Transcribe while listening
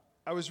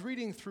I was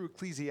reading through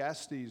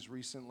Ecclesiastes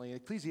recently.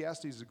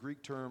 Ecclesiastes is a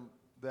Greek term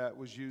that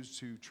was used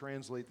to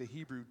translate the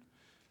Hebrew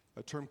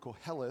term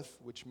koheleth,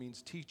 which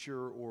means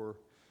teacher or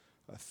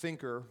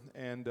thinker,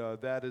 and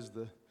that is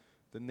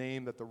the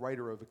name that the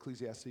writer of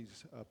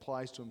Ecclesiastes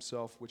applies to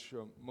himself, which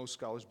most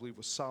scholars believe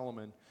was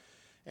Solomon.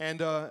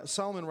 And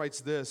Solomon writes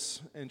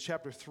this in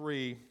chapter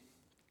 3.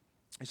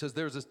 He says,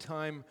 there's a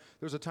time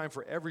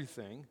for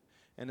everything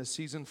and a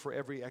season for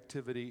every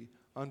activity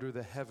under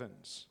the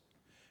heavens.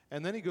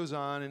 And then he goes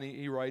on and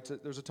he writes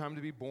that there's a time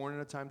to be born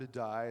and a time to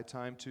die, a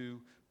time to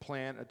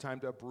plant, a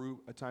time to uproot,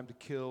 a time to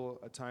kill,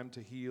 a time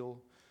to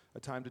heal, a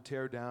time to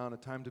tear down, a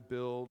time to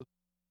build, a time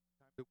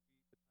to weep,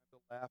 a time to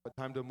laugh, a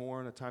time to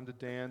mourn, a time to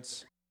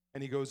dance.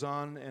 And he goes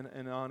on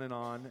and on and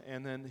on.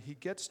 And then he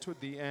gets to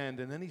the end,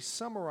 and then he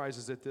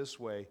summarizes it this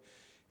way.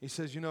 He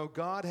says,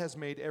 God has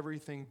made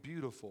everything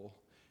beautiful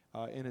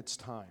in its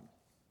time.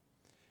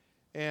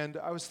 And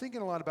I was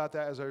thinking a lot about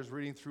that as I was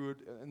reading through it,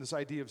 and this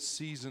idea of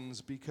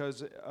seasons,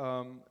 because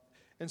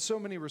in so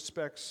many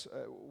respects,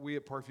 we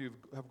at Parkview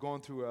have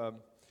gone through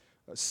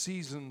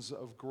seasons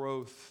of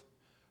growth,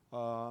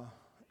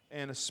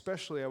 and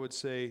especially, I would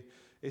say,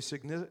 a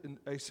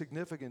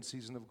significant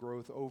season of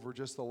growth over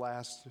just the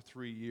last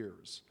 3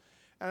 years.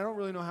 And I don't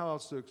really know how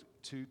else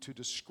to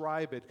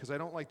describe it, because I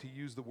don't like to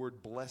use the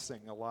word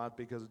blessing a lot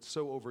because it's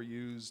so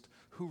overused.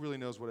 Who really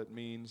knows what it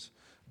means?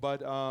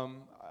 But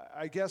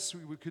I guess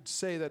we could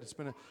say that it's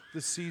been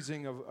this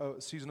season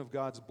of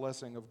God's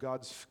blessing, of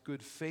God's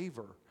good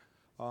favor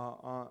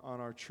on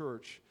our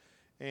church.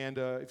 And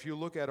if you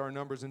look at our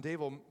numbers, and Dave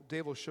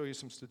will show you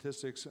some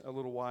statistics in a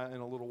little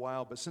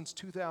while, but since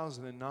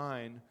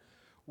 2009,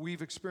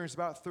 we've experienced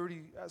about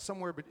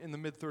somewhere in the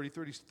mid-30,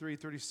 33,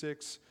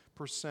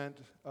 36%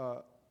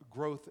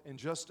 growth in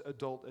just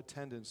adult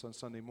attendance on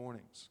Sunday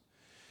mornings.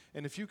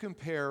 And if you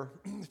compare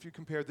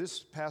this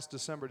past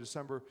December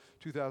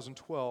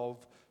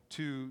 2012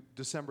 to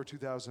December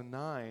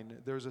 2009,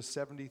 there's a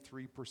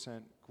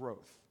 73%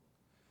 growth.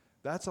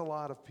 That's a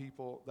lot of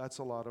people. That's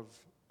a lot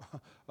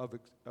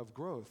of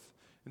growth.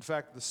 In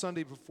fact, the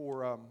Sunday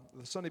before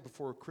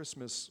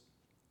Christmas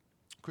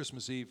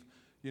Eve,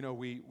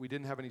 we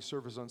didn't have any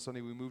service on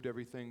Sunday. We moved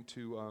everything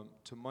to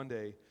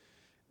Monday.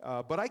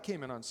 But I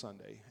came in on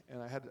Sunday,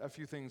 and I had a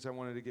few things I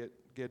wanted to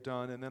get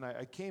done. And then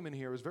I came in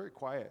here. It was very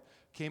quiet.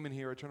 Came in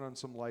here. I turned on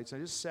some lights. I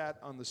just sat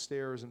on the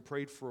stairs and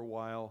prayed for a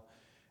while.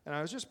 And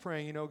I was just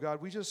praying,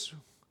 God, we just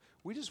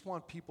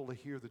want people to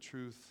hear the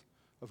truth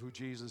of who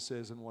Jesus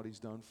is and what he's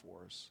done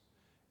for us.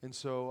 And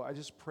so I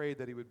just prayed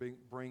that he would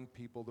bring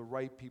people, the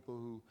right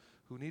people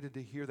who needed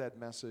to hear that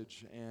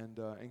message, and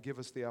give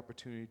us the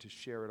opportunity to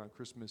share it on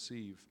Christmas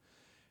Eve.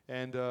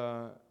 And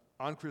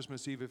on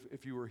Christmas Eve,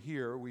 if you were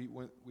here, we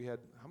had,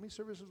 how many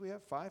services we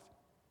have? Five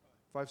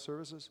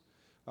services?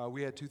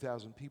 We had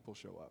 2,000 people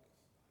show up.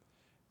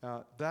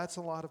 That's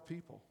a lot of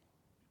people.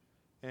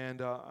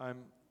 And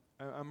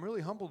I'm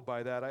really humbled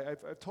by that.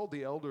 I've told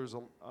the elders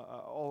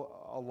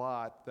a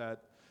lot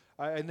that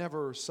I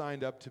never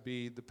signed up to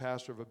be the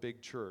pastor of a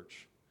big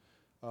church.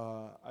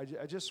 I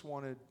just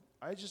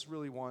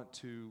really want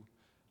to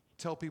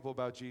tell people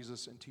about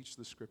Jesus and teach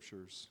the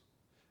scriptures.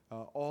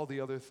 All the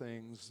other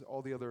things,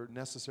 all the other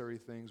necessary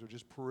things are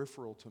just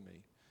peripheral to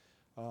me.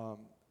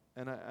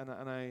 And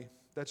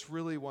that's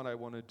really what I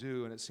want to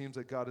do. And it seems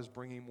that God is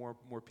bringing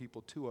more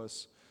people to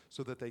us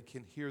so that they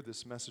can hear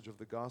this message of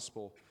the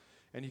gospel.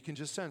 And you can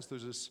just sense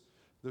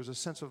there's a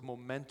sense of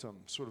momentum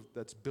sort of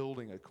that's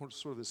building,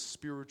 sort of this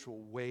spiritual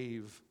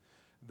wave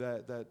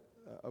that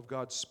of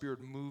God's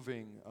Spirit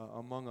moving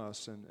among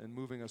us and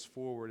moving us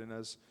forward. And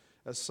as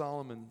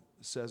Solomon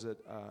says it,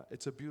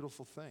 it's a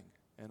beautiful thing.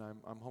 And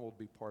I'm humbled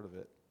to be part of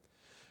it.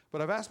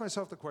 But I've asked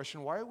myself the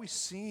question, why are we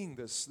seeing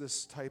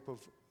this type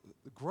of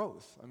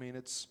growth? I mean,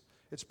 it's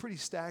pretty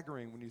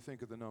staggering when you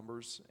think of the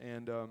numbers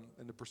and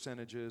the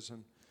percentages.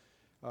 And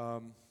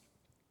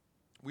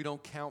we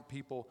don't count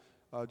people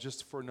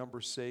just for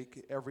number's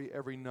sake.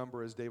 Every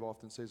number, as Dave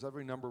often says,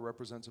 every number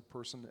represents a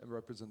person and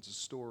represents a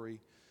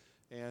story.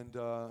 And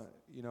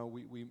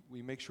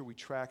we make sure we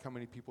track how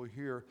many people are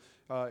here.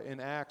 In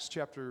Acts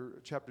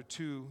chapter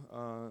 2,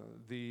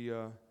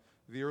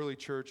 the early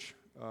church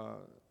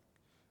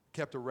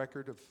kept a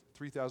record of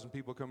 3,000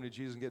 people coming to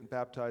Jesus and getting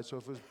baptized. So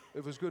if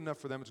it was good enough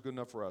for them, it's good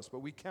enough for us. But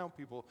we count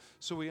people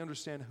so we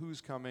understand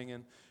who's coming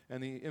and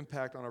the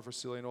impact on our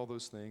facility and all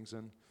those things.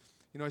 And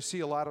I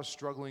see a lot of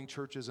struggling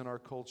churches in our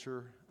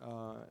culture,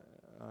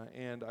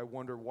 and I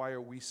wonder, why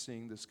are we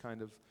seeing this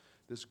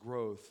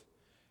growth?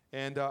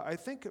 And I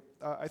think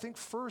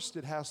first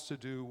it has to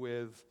do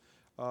with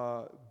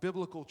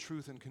biblical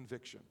truth and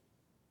conviction.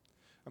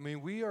 I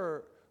mean, we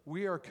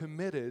are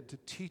committed to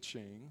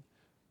teaching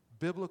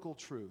biblical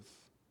truth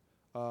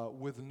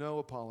with no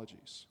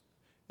apologies,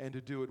 and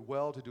to do it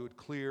well, to do it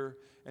clear,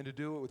 and to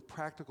do it with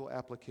practical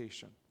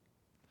application.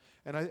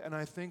 And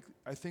I think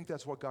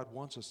that's what God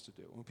wants us to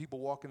do. When people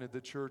walk into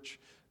the church,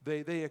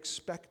 they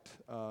expect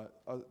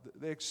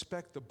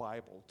the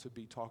Bible to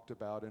be talked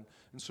about, and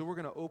so we're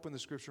going to open the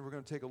Scripture. We're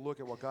going to take a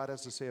look at what God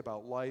has to say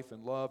about life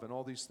and love and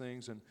all these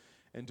things,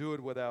 and do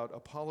it without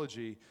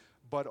apology.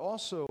 But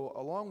also,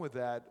 along with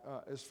that,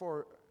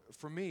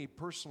 for me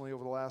personally,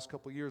 over the last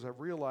couple of years, I've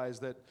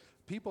realized that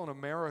people in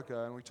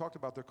America, and we talked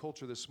about their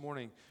culture this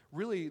morning,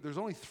 really there's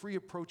only three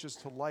approaches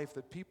to life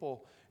that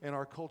people in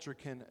our culture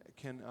can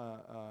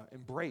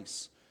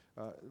embrace.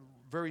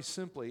 Very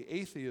simply,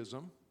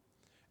 atheism,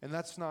 and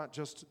that's not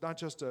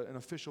just an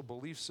official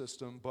belief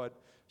system, but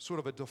sort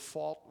of a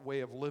default way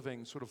of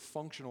living, sort of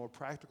functional or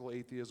practical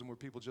atheism, where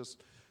people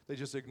just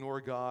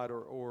ignore God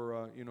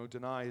or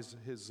deny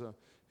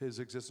his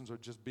existence or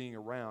just being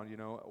around,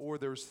 Or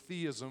there's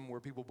theism,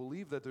 where people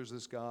believe that there's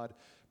this God,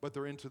 but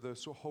they're into the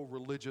whole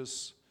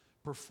religious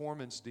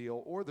performance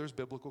deal. Or there's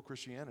biblical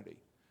Christianity,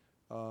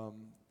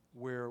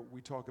 where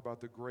we talk about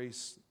the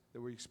grace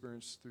that we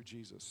experience through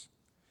Jesus.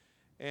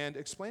 And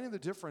explaining the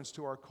difference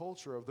to our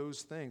culture of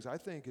those things, I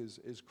think,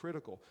 is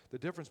critical. The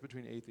difference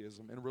between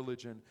atheism and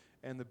religion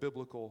and the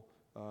biblical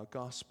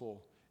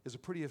gospel is a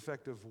pretty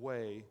effective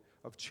way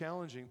of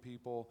challenging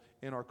people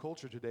in our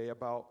culture today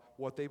about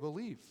what they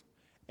believe.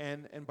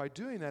 And by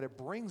doing that, it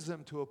brings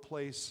them to a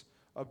place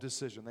of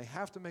decision. They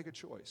have to make a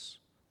choice,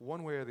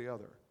 one way or the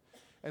other.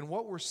 And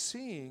what we're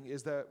seeing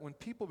is that when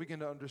people begin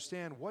to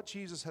understand what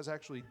Jesus has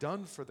actually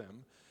done for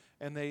them,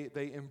 and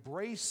they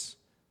embrace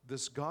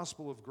this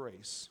gospel of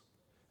grace,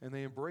 and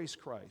they embrace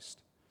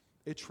Christ,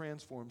 it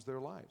transforms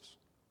their lives.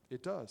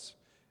 It does.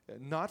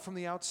 Not from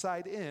the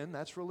outside in,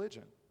 that's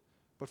religion,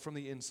 but from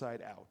the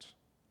inside out.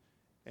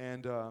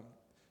 And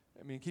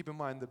keep in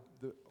mind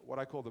what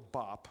I call the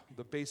BOP,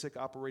 the basic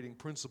operating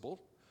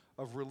principle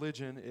of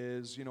religion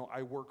is,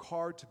 I work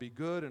hard to be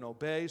good and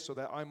obey so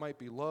that I might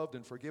be loved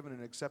and forgiven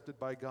and accepted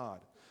by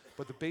God.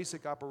 But the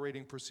basic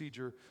operating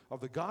procedure of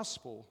the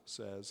gospel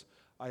says,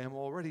 I am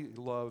already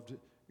loved,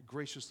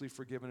 graciously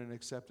forgiven and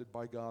accepted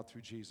by God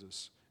through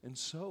Jesus. And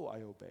so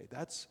I obey.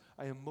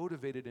 I am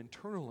motivated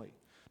internally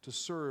to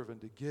serve and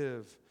to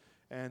give.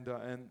 And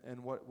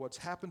what's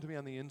happened to me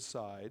on the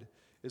inside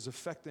is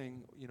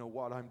affecting,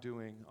 what I'm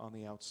doing on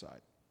the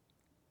outside.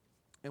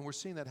 And we're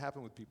seeing that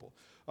happen with people.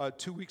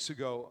 2 weeks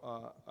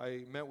ago,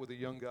 I met with a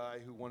young guy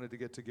who wanted to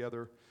get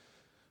together.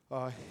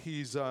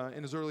 He's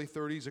in his early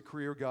 30s, a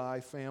career guy,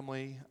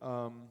 family.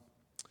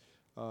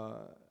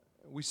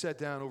 We sat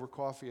down over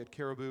coffee at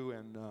Caribou,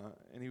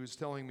 and he was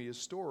telling me his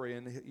story.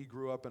 And he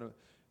grew up in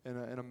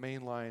a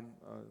mainline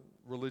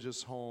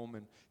religious home,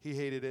 and he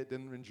hated it,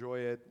 didn't enjoy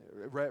it.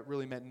 It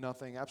really meant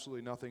nothing,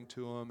 absolutely nothing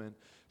to him. And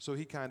so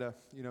he kind of,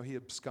 he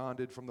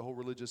absconded from the whole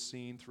religious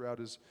scene throughout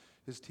his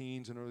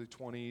teens and early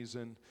 20s.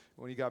 And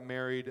when he got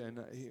married, and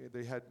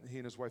he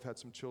and his wife had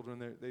some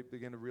children, they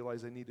began to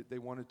realize they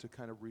wanted to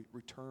kind of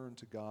return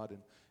to God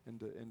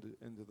and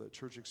into the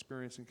church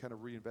experience and kind of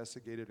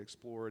reinvestigate it,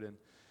 explore it.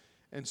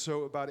 And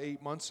so about 9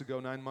 months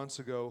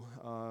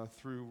ago,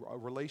 through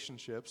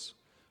relationships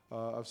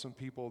of some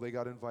people, they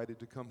got invited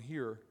to come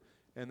here,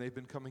 and they've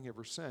been coming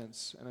ever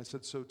since. And I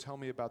said, so tell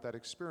me about that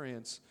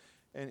experience.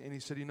 And he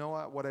said, you know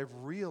what I've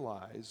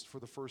realized for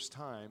the first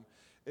time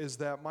is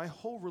that my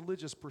whole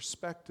religious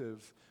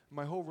perspective,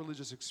 my whole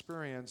religious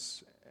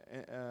experience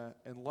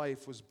and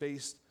life was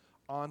based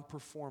on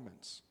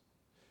performance.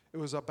 It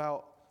was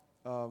about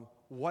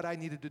what I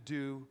needed to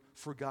do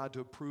for God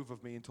to approve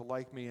of me and to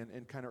like me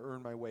and kind of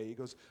earn my way. He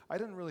goes, I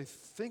didn't really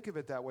think of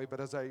it that way, but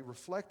as I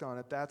reflect on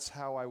it, that's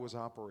how I was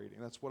operating.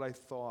 That's what I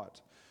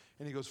thought.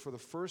 And he goes, for the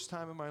first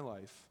time in my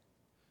life,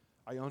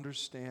 I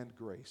understand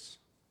grace.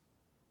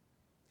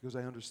 He goes,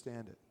 I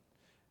understand it.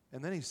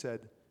 And then he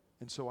said,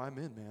 and so I'm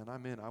in, man.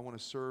 I'm in. I want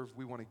to serve.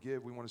 We want to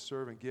give. We want to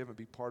serve and give and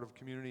be part of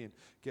community and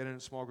get in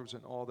small groups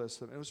and all that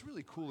stuff. And it was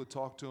really cool to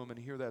talk to him and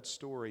hear that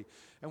story.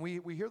 And we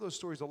hear those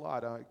stories a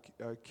lot.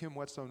 Kim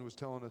Whetstone was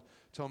telling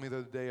me the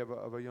other day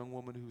of a young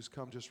woman who's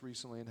come just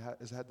recently and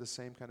has had the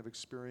same kind of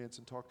experience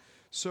and talk.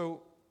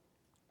 So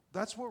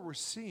that's what we're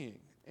seeing.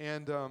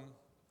 And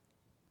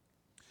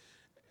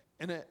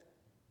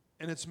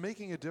it's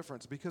making a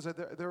difference because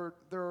there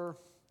are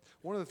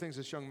one of the things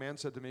this young man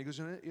said to me, he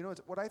goes,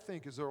 what I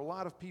think is there are a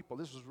lot of people,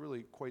 this was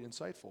really quite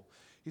insightful.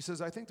 He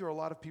says, I think there are a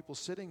lot of people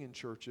sitting in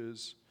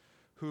churches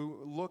who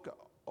look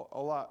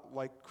a lot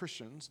like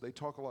Christians. They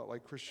talk a lot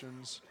like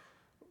Christians,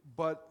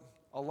 but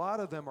a lot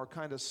of them are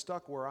kind of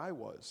stuck where I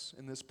was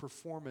in this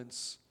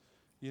performance,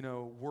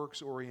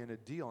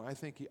 works-oriented deal. And I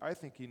think he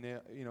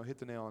hit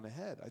the nail on the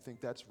head. I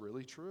think that's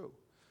really true.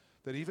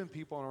 That even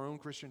people in our own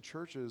Christian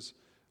churches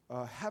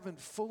haven't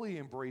fully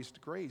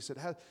embraced grace. It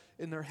has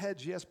in their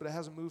heads, yes, but it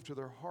hasn't moved to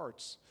their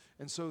hearts.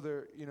 And so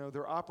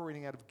they're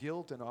operating out of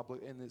guilt and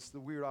it's the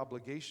weird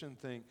obligation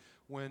thing.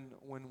 When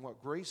what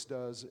grace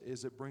does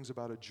is it brings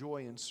about a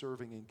joy in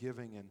serving and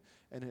giving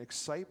and an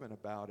excitement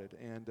about it.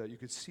 And you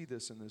could see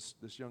this in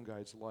this young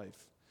guy's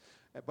life.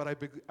 But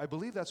I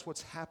believe that's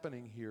what's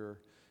happening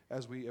here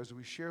as we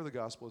share the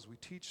gospel, as we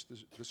teach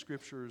the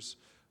scriptures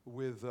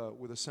with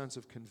a sense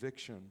of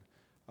conviction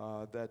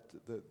that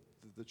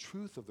the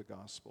truth of the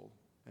gospel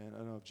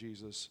and of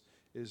Jesus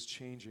is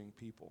changing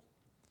people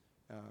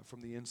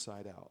from the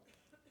inside out.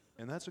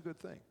 And that's a good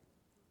thing.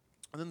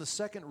 And then the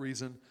second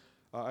reason,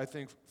 I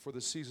think, for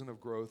the season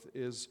of growth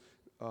is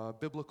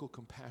biblical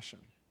compassion.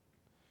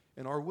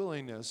 in our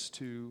willingness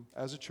to,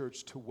 as a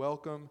church, to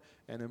welcome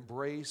and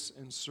embrace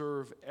and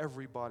serve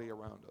everybody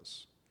around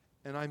us.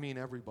 And I mean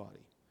everybody,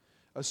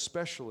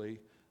 especially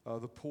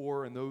the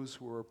poor and those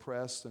who are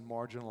oppressed and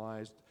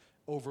marginalized,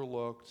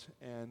 overlooked,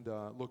 and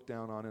looked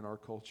down on in our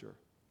culture.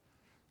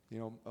 You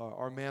know,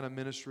 our Manna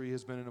ministry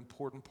has been an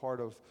important part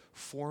of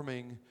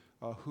forming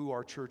who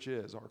our church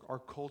is, our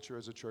culture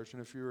as a church.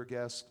 And if you're a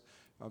guest,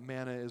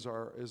 Manna is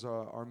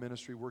our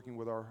ministry working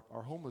with our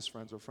homeless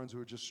friends, our friends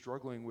who are just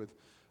struggling with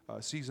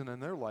a season in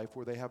their life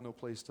where they have no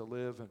place to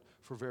live and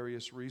for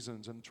various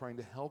reasons, and trying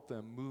to help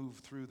them move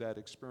through that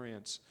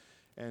experience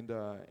and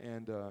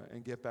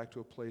get back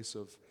to a place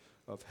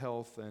of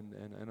health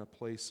and a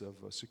place of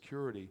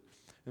security.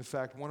 In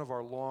fact, one of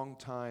our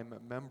longtime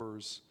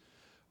members,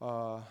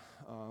 Paulette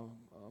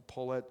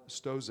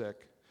Stozek,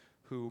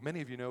 who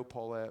many of you know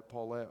Paulette.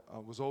 Paulette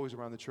was always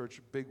around the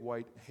church, big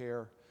white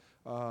hair.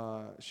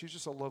 She's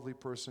just a lovely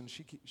person.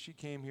 She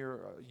came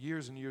here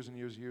years and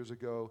years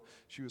ago.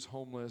 She was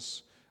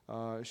homeless.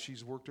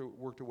 She's worked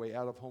her way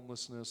out of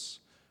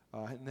homelessness,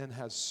 and then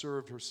has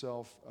served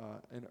herself.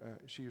 And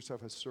she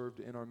herself has served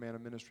in our Manna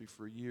ministry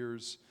for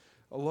years.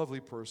 A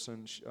lovely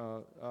person.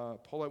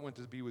 Paulette went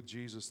to be with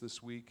Jesus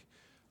this week.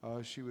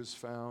 She was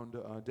found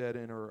dead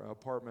in her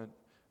apartment.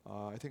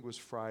 I think it was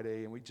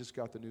Friday, and we just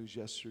got the news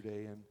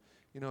yesterday. And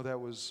it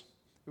was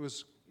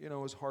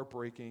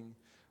heartbreaking.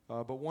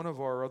 But one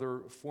of our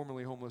other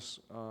formerly homeless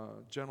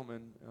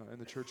gentlemen in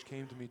the church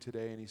came to me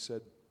today, and he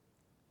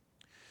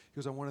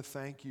goes, I want to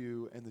thank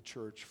you and the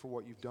church for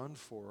what you've done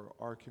for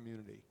our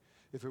community.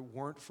 If it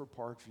weren't for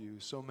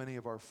Parkview, so many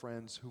of our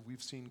friends who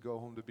we've seen go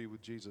home to be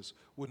with Jesus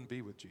wouldn't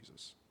be with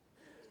Jesus.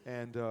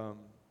 And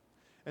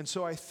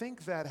so I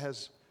think that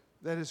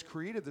has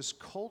created this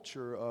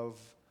culture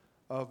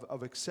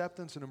of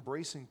acceptance and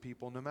embracing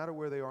people no matter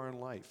where they are in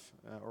life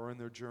or in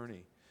their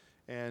journey.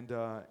 And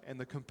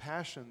the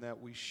compassion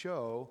that we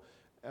show,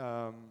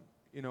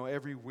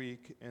 every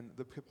week, and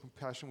the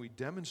compassion we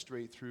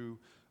demonstrate through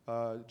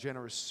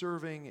generous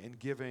serving and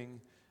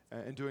giving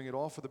and doing it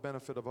all for the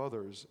benefit of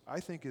others, I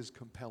think is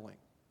compelling.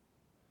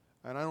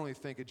 And I only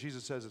think it,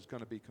 Jesus says it's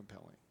going to be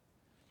compelling.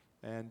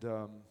 And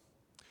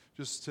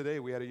just today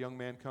we had a young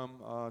man come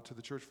to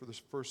the church for the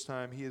first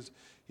time. He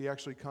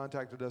actually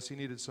contacted us. He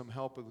needed some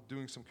help with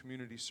doing some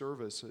community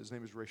service. His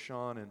name is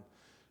Rayshawn, and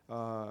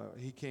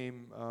he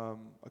came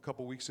a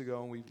couple weeks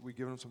ago, and we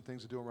given him some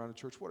things to do around the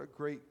church. What a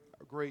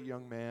great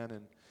young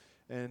man,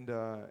 and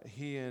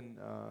he and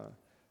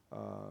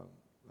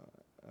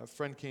a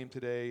friend came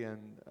today,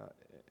 and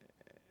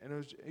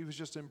he was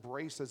just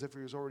embraced as if he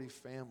was already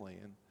family,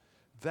 and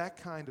that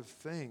kind of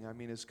thing, I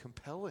mean, is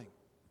compelling.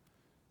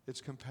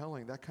 It's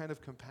compelling, that kind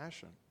of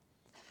compassion.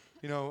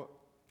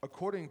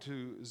 According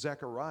to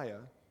Zechariah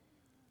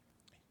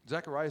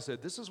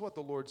said, this is what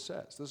the Lord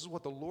says. This is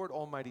what the Lord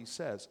Almighty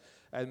says.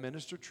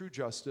 Administer true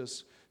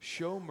justice,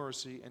 show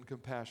mercy and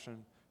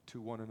compassion to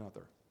one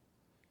another.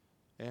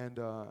 And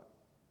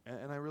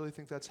I really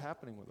think that's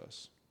happening with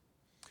us.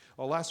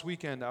 Well, last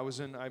weekend,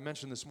 I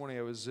mentioned this morning,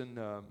 I was in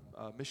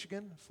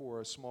Michigan for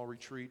a small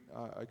retreat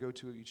I go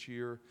to each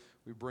year.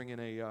 We bring in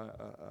a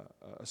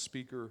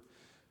speaker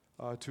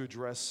to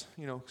address,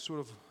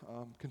 sort of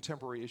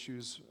contemporary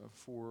issues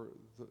for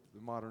the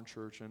modern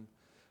church. And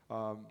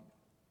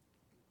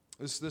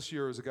this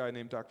year is a guy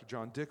named Dr.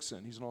 John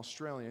Dixon. He's an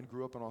Australian,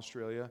 grew up in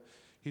Australia.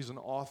 He's an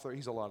author.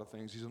 He's a lot of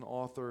things. He's an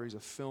author. He's a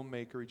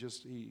filmmaker.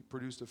 He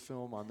produced a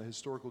film on the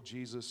historical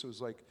Jesus. It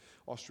was like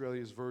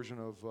Australia's version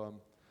of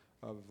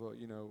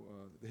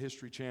the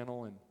History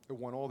Channel, and it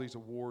won all these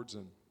awards.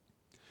 And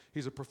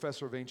he's a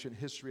professor of ancient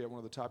history at one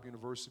of the top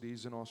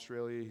universities in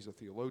Australia. He's a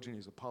theologian.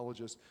 He's an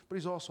apologist, but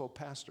he's also a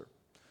pastor.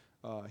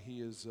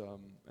 He is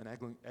an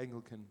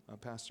Anglican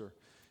pastor.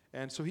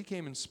 And so he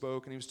came and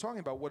spoke, and he was talking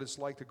about what it's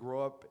like to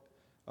grow up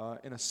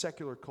in a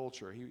secular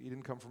culture. He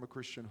didn't come from a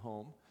Christian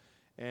home.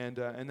 And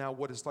now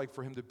what it's like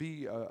for him to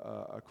be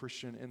a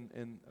Christian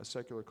in a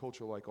secular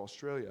culture like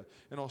Australia.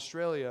 In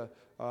Australia,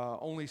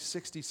 only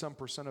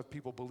 60-some% of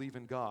people believe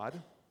in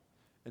God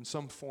in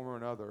some form or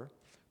another.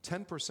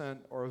 10%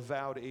 are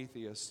avowed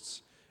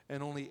atheists,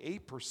 and only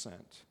 8%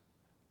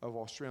 of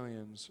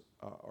Australians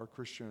are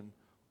Christian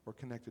or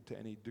connected to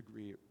any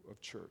degree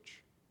of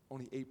church.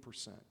 Only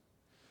 8%.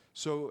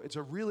 So it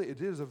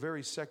is a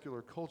very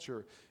secular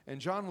culture. And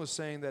John was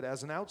saying that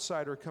as an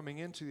outsider coming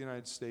into the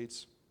United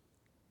States,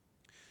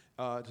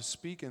 to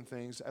speak in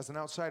things, as an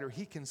outsider,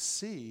 he can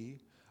see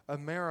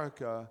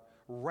America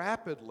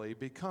rapidly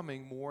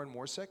becoming more and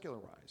more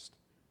secularized.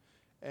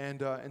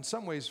 And in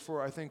some ways,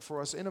 I think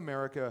for us in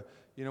America,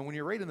 when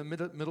you're right in the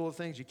middle of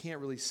things, you can't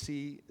really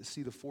see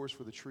the forest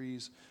for the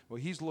trees.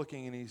 Well, he's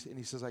looking, and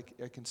he says, I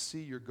can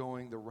see you're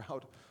going the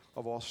route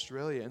of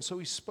Australia. And so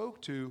he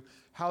spoke to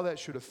how that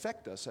should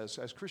affect us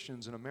as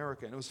Christians in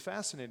America. And it was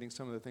fascinating,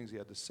 some of the things he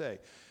had to say.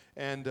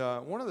 And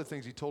one of the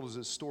things he told us is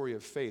a story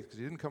of faith, because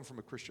he didn't come from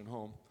a Christian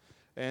home.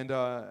 And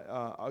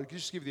I'll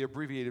just give you the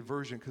abbreviated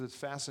version because it's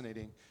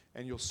fascinating,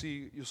 and you'll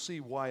see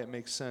why it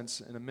makes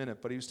sense in a minute.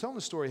 But he was telling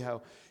the story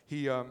how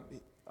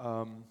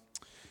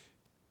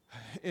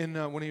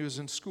When he was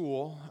in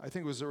school, I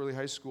think it was early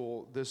high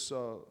school, this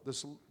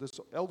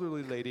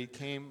elderly lady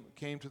came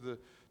to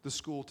the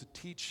school to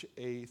teach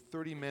a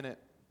 30-minute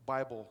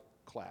Bible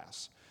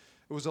class.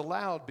 It was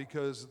allowed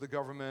because the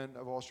government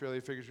of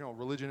Australia figures,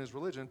 religion is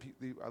religion.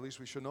 At least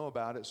we should know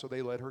about it. So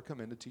they let her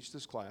come in to teach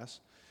this class.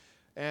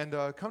 And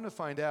come to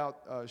find out,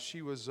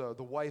 she was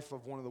the wife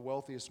of one of the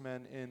wealthiest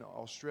men in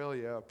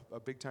Australia, a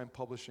big-time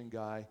publishing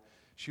guy.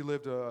 She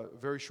lived a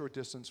very short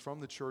distance from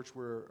the church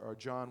where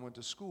John went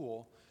to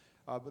school.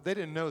 But they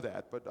didn't know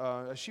that. But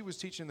as she was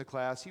teaching the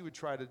class, he would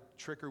try to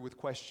trick her with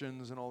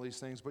questions and all these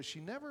things. But she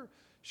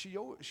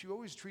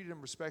always treated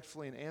him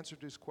respectfully and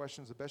answered his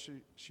questions the best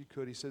she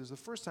could. He said it was the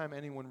first time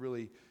anyone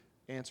really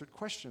answered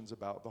questions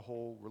about the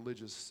whole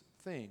religious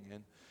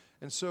thing.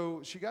 And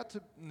so she got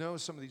to know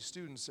some of these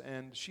students,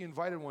 and she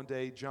invited one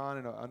day John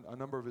and a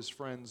number of his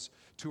friends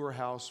to her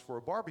house for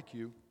a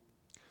barbecue.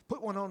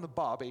 Put one on the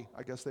bobby,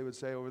 I guess they would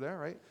say over there,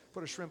 right?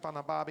 Put a shrimp on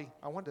the bobby.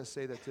 I wanted to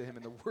say that to him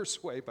in the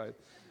worst way, but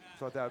I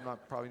thought that would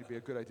not probably be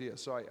a good idea,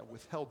 so I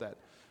withheld that.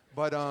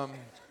 But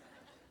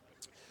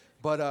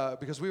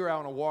because we were out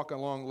on a walk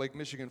along Lake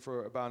Michigan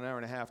for about an hour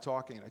and a half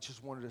talking, and I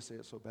just wanted to say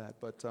it so bad.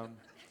 But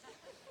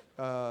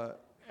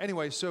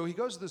anyway, so he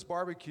goes to this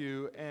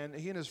barbecue, and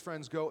he and his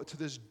friends go to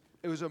this.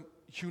 It was a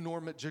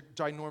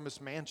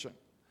ginormous mansion.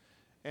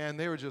 And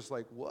they were just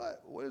like,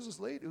 what? What is this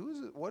lady?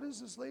 What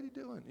is this lady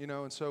doing?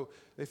 And so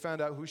they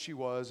found out who she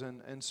was.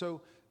 And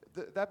so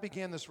that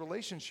began this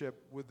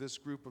relationship with this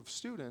group of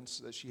students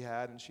that she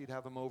had. And she'd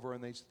have them over,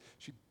 and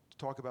she'd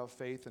talk about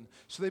faith. And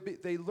so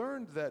they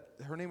learned that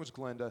her name was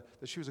Glenda,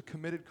 that she was a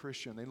committed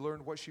Christian. They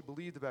learned what she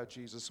believed about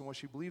Jesus and what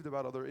she believed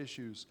about other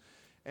issues.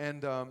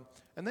 And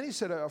then he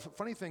said a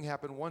funny thing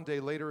happened one day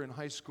later in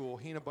high school.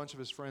 He and a bunch of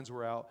his friends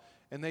were out,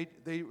 and they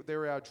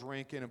were out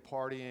drinking and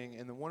partying,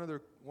 and then one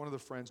of the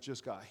friends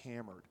just got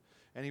hammered,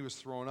 and he was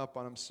throwing up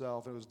on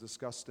himself. It was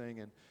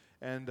disgusting,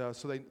 and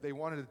so they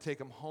wanted to take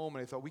him home,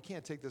 and they thought, we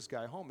can't take this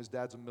guy home. His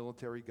dad's a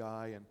military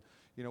guy,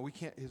 and we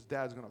can't. His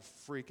dad's going to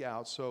freak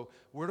out. So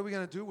what are we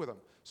going to do with him?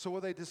 So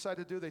what they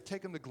decided to do, they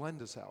take him to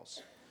Glenda's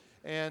house,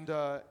 and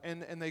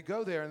they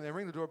go there and they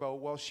ring the doorbell.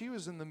 Well, she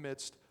was in the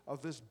midst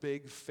of this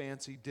big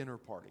fancy dinner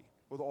party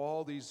with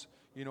all these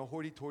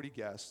hoity-toity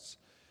guests.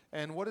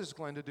 And what does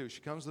Glenda do?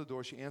 She comes to the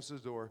door, she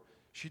answers the door.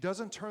 She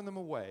doesn't turn them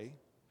away.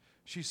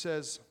 She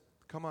says,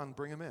 come on,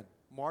 bring them in.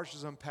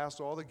 Marches them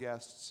past all the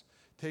guests,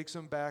 takes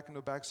them back in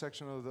the back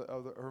section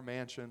of her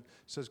mansion,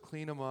 says,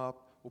 clean them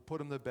up, we'll put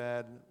them to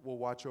bed, we'll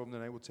watch over them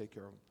tonight, we'll take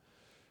care of them.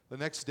 The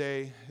next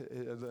day,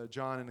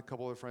 John and a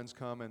couple of friends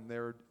come, and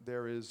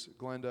there is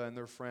Glenda and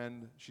their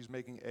friend. She's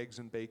making eggs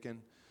and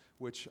bacon,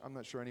 which I'm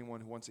not sure anyone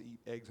who wants to eat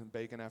eggs and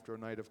bacon after a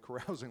night of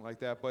carousing like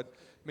that, but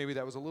maybe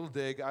that was a little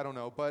dig, I don't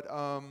know. But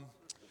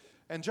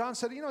and John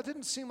said, it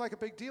didn't seem like a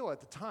big deal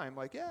at the time.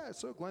 Like, yeah,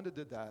 so Glenda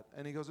did that.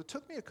 And he goes, it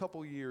took me a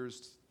couple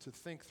years to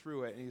think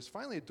through it, and it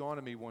finally dawned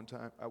on me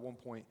at one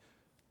point,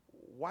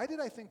 why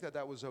did I think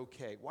that was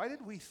okay? Why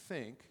did we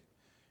think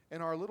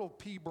in our little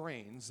pea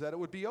brains that it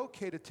would be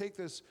okay to take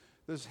this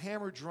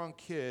hammered drunk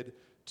kid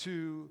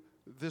to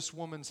this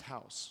woman's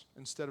house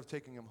instead of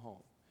taking him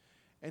home?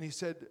 And he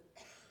said,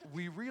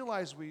 we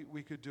realized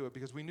we could do it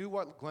because we knew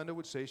what Glenda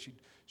would say.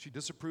 She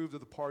disapproved of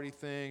the party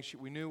thing.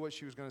 We knew what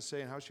she was going to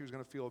say and how she was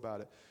going to feel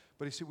about it.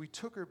 But he said, we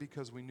took her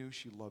because we knew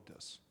she loved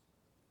us.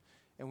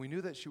 And we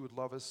knew that she would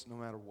love us no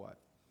matter what.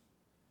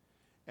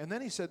 And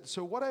then he said,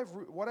 so what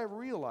I've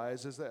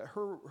realized is that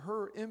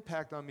her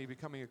impact on me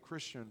becoming a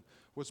Christian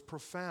was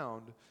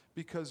profound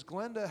because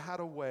Glenda had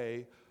a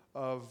way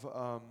of,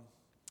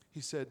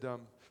 he said,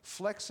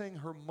 flexing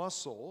her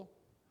muscle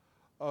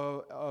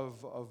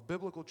of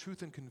biblical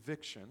truth and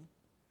conviction,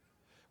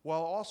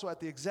 while also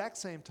at the exact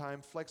same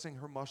time flexing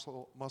her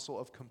muscle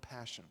of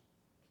compassion.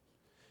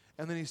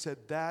 And then he said,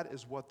 that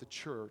is what the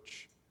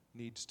church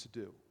needs to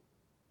do.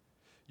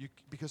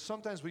 Because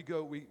sometimes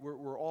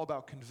we're all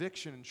about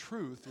conviction and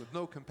truth with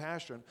no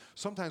compassion.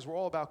 Sometimes we're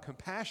all about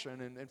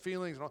compassion and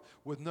feelings and all,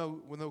 with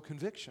no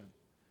conviction.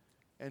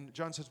 And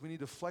John says we need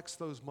to flex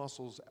those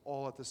muscles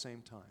all at the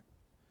same time.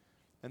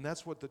 And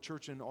that's what the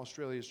church in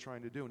Australia is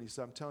trying to do. And he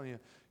said, I'm telling you,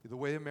 the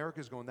way America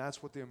is going,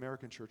 that's what the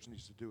American church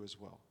needs to do as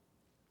well.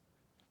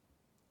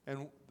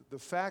 And the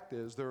fact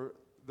is, there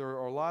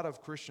are a lot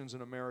of Christians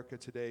in America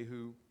today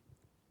who,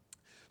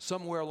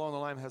 somewhere along the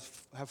line,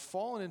 have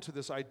fallen into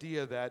this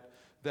idea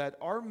that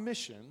our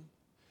mission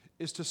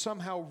is to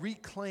somehow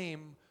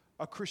reclaim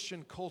a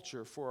Christian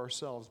culture for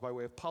ourselves by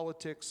way of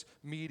politics,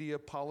 media,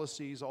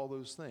 policies, all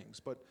those things.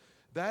 But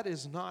that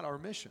is not our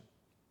mission.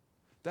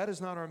 That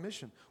is not our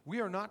mission. We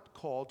are not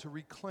called to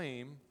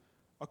reclaim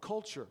a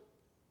culture,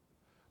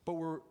 but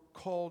we're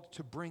called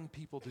to bring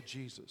people to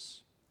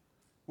Jesus,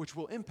 which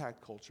will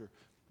impact culture,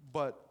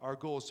 but our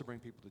goal is to bring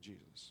people to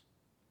Jesus.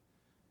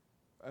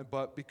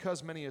 But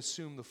because many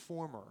assume the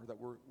former, that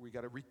we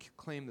got to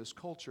reclaim this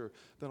culture,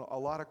 then a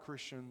lot of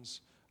Christians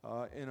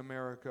in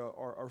America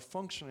are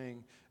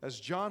functioning, as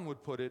John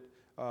would put it,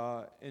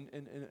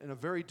 in a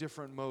very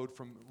different mode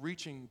from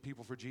reaching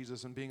people for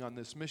Jesus and being on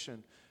this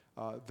mission.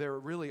 they're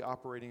really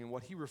operating in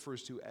what he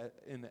refers to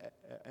in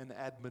an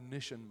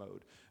admonition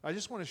mode. I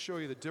just want to show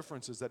you the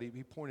differences that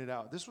he pointed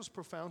out. This was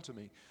profound to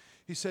me.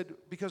 He said,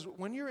 because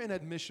when you're in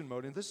admission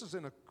mode, and this is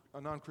in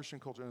a non-Christian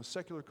culture, in a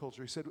secular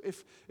culture, he said,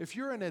 if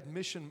you're in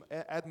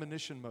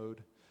admonition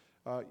mode,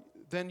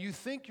 then you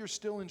think you're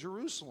still in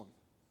Jerusalem.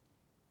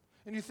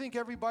 And you think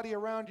everybody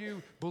around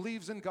you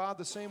believes in God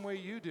the same way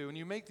you do, and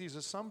you make these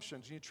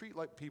assumptions, and you treat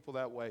like people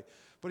that way.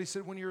 But he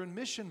said when you're in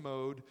mission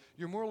mode,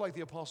 you're more like the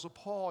Apostle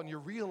Paul, and you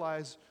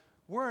realize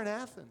we're in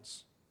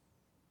Athens.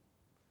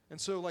 And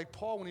so like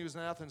Paul, when he was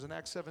in Athens in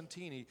Acts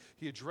 17,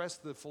 he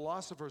addressed the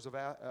philosophers of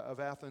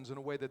Athens in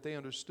a way that they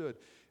understood.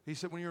 He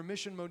said when you're in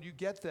mission mode, you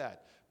get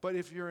that. But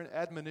if you're in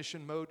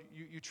admonition mode,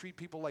 you treat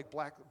people like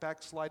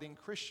backsliding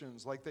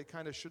Christians, like they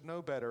kind of should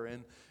know better,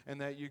 and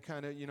that you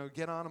kind of,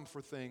 get on them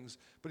for things.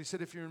 But he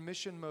said if you're in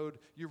mission mode,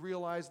 you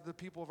realize that the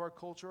people of our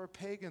culture are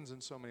pagans in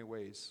so many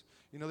ways.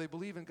 They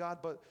believe in God,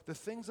 but the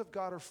things of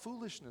God are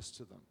foolishness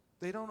to them.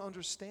 They don't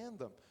understand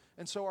them.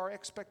 And so our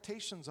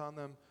expectations on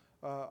them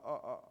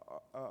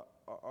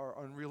are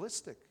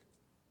unrealistic.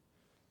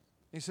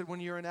 He said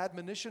when you're in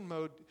admonition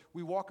mode,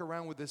 we walk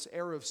around with this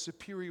air of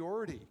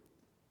superiority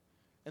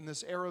and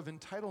this air of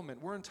entitlement.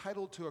 We're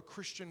entitled to a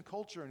Christian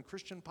culture and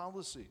Christian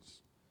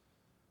policies.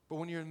 But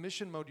when you're in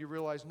mission mode, you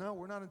realize, no,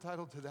 we're not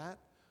entitled to that.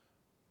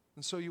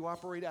 And so you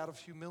operate out of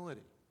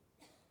humility.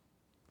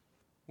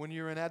 When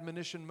you're in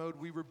admonition mode,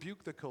 we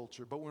rebuke the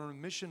culture. But when we're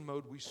in mission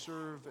mode, we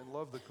serve and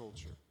love the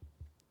culture.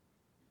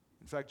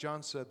 In fact,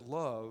 John said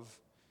love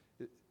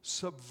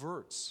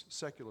subverts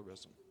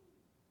secularism.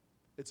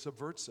 It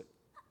subverts it.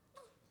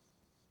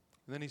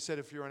 And then he said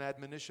if you're in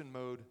admonition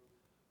mode,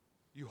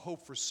 you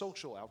hope for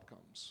social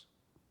outcomes.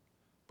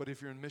 But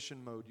if you're in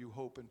mission mode, you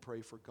hope and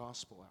pray for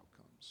gospel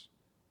outcomes.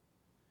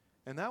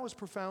 And that was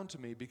profound to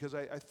me because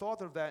I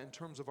thought of that in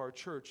terms of our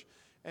church.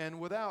 And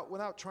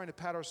without trying to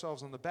pat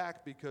ourselves on the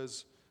back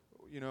because,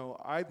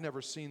 I've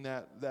never seen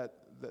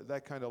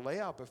that kind of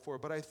layout before.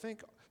 But I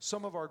think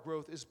some of our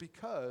growth is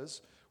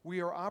because we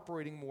are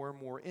operating more and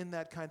more in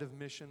that kind of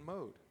mission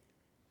mode.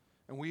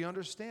 And we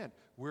understand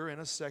we're in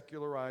a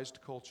secularized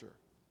culture.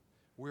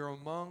 We're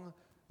among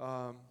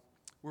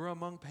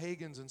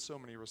pagans in so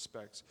many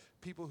respects.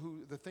 People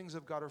who the things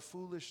of God are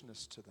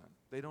foolishness to them.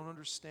 They don't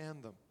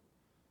understand them.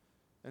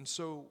 And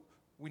so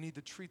we need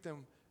to treat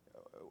them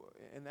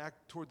and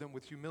act toward them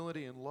with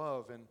humility and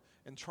love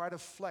and try to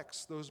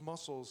flex those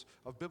muscles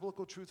of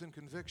biblical truth and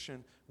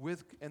conviction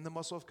and the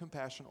muscle of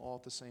compassion all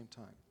at the same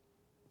time.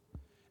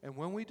 And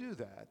when we do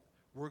that,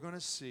 we're going to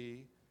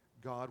see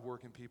God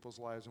work in people's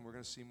lives, and we're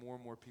going to see more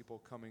and more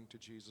people coming to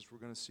Jesus. We're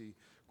going to see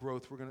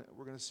growth. We're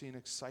going to see an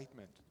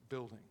excitement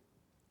building.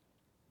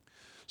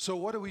 So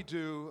what do we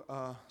do?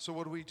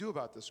 What do we do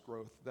about this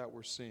growth that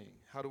we're seeing?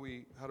 How do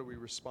we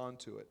respond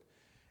to it?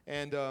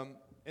 And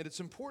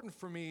it's important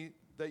for me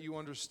that you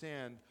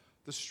understand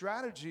the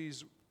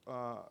strategies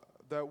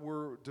that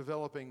we're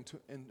developing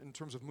in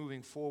terms of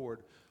moving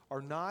forward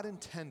are not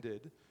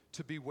intended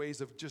to be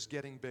ways of just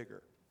getting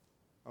bigger.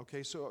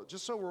 Okay, so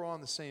just so we're on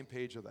the same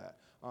page of that,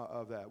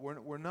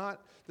 we're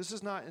not. This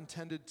is not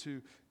intended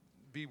to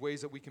be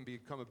ways that we can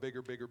become a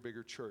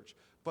bigger church.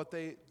 But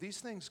these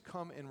things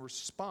come in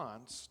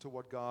response to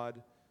what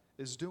God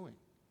is doing.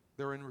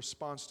 They're in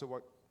response to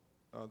what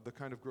the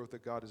kind of growth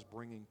that God is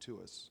bringing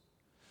to us.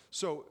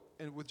 So,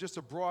 and with just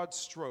a broad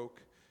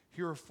stroke,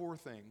 here are 4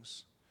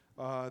 things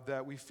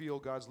that we feel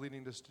God's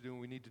leading us to do and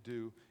we need to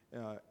do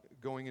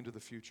going into the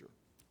future.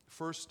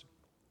 First,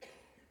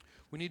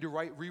 we need to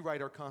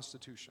rewrite our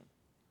Constitution.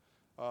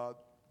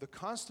 The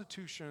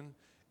Constitution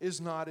is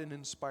not an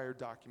inspired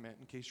document,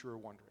 in case you were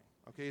wondering.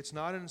 Okay, it's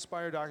not an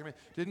inspired document.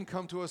 It didn't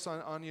come to us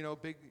on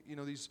big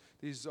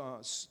these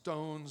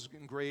stones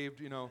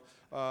engraved.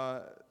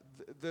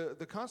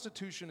 The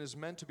Constitution is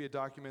meant to be a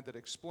document that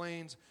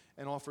explains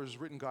and offers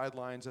written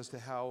guidelines as to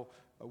how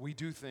we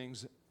do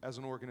things as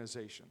an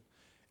organization.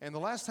 And the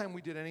last time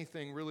we did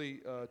anything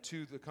really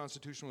to the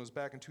Constitution was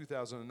back in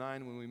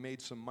 2009 when we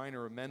made some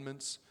minor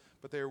amendments,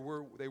 but they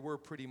were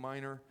pretty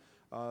minor.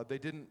 They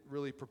didn't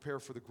really prepare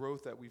for the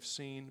growth that we've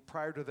seen.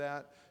 Prior to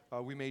that,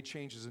 we made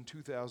changes in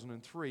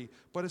 2003.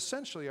 But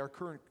essentially, our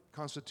current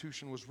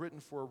Constitution was written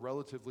for a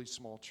relatively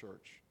small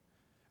church,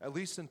 at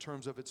least in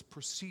terms of its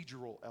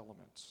procedural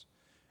elements.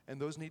 And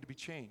those need to be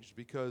changed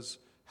because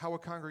how a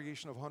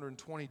congregation of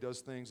 120 does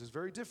things is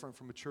very different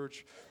from a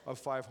church of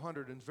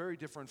 500 and very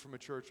different from a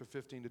church of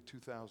 1,500 to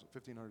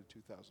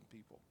 2,000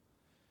 people.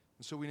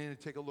 And so we need to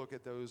take a look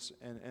at those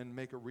and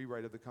make a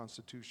rewrite of the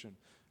Constitution.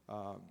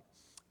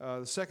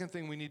 The second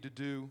thing we need to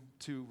do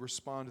to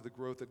respond to the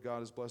growth that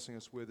God is blessing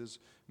us with is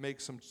make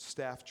some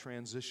staff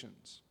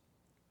transitions.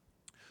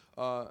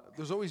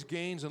 There's always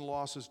gains and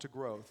losses to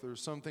growth.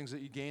 There's some things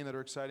that you gain that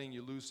are exciting.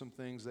 You lose some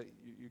things that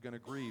you're going to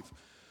grieve.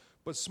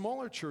 But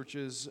smaller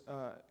churches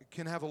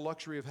can have a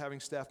luxury of having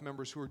staff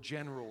members who are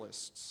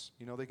generalists.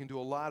 They can do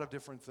a lot of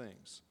different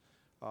things.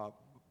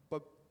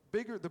 But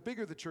the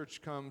bigger the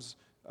church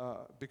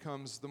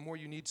becomes, the more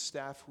you need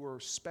staff who are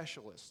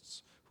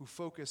specialists, who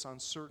focus on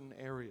certain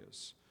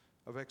areas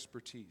of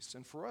expertise.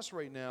 And for us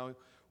right now,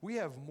 we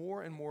have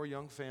more and more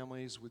young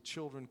families with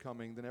children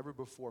coming than ever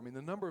before. I mean,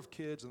 the number of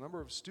kids, the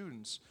number of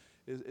students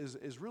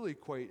is really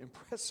quite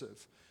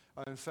impressive.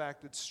 In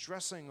fact, it's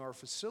stressing our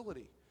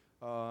facility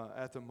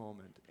at the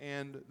moment.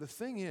 And the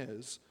thing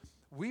is,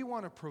 we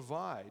want to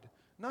provide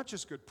not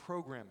just good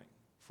programming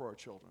for our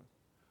children.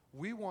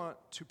 We want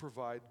to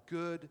provide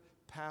good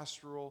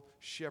pastoral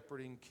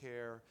shepherding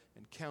care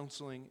and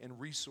counseling and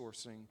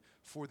resourcing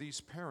for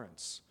these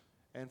parents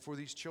and for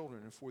these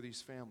children and for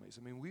these families.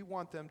 I mean, we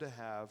want them to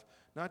have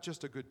not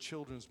just a good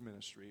children's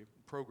ministry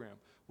program.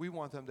 We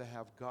want them to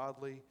have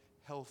godly,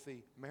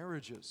 healthy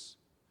marriages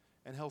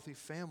and healthy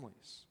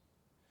families.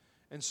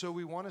 And so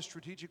we want to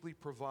strategically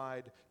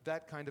provide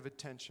that kind of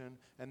attention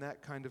and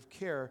that kind of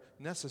care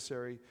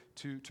necessary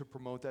to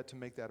promote that, to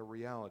make that a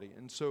reality.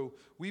 And so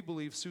we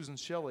believe Susan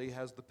Shelley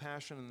has the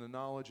passion and the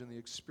knowledge and the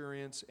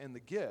experience and the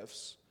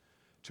gifts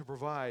to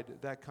provide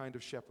that kind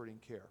of shepherding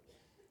care.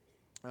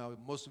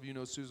 Most of you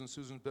know Susan.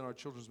 Susan's been our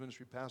children's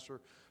ministry pastor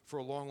for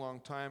a long, long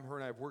time. Her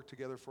and I have worked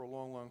together for a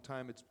long, long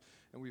time,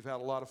 and we've had a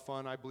lot of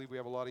fun. I believe we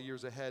have a lot of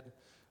years ahead.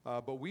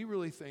 But we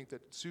really think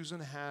that Susan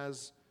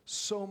has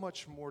so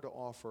much more to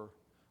offer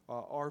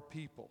our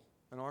people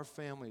and our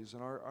families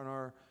and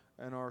our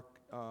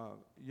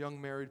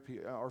young married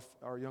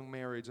our young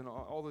marrieds and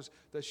all this,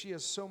 that she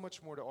has so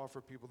much more to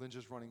offer people than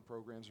just running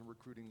programs and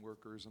recruiting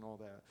workers and all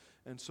that.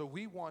 And so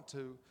we want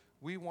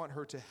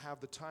her to have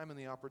the time and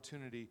the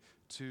opportunity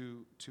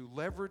to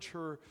leverage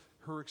her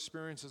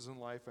experiences in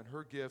life and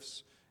her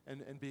gifts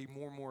and be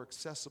more and more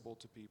accessible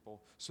to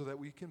people so that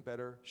we can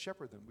better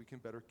shepherd them. We can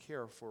better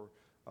care for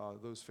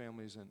those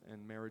families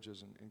and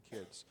marriages and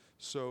kids.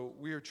 So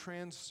we are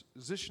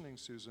transitioning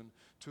Susan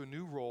to a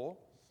new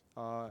role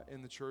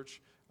in the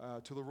church,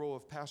 to the role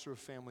of pastor of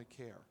family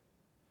care.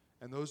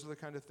 And those are the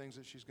kind of things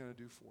that she's going to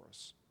do for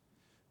us.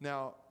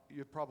 Now,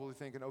 you're probably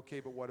thinking, okay,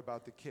 but what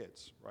about the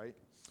kids, right?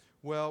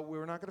 Well,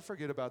 we're not going to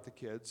forget about the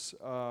kids.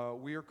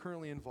 We are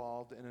currently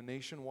involved in a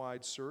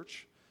nationwide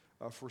search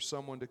for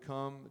someone to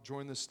come,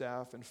 join the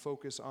staff, and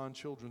focus on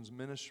children's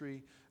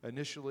ministry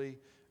initially,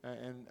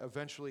 and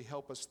eventually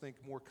help us think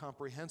more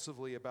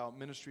comprehensively about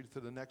ministry to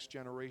the next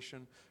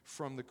generation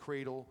from the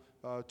cradle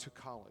to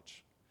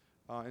college.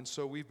 And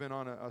so we've been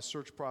on a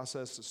search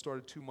process that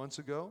started 2 months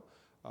ago.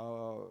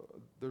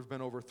 There have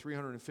been over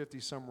 350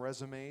 some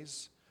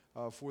resumes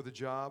for the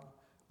job.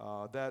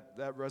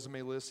 That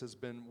resume list was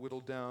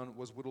whittled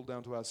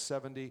down to about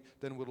 70,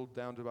 then whittled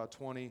down to about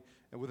 20,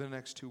 and within the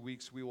next 2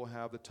 weeks we will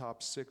have the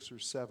top 6 or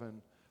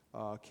 7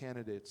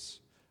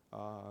 candidates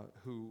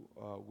who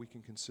we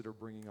can consider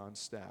bringing on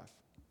staff.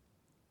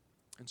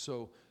 And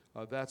so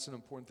that's an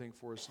important thing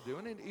for us to do.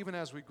 And even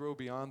as we grow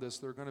beyond this,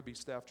 there are going to be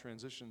staff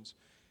transitions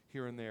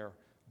here and there,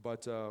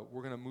 but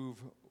we're going to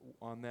move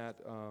on that.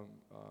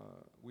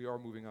 We are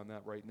moving on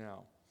that right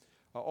now.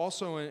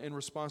 Also, in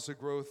response to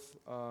growth,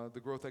 the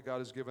growth that God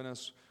has given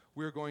us,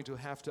 we're going to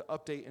have to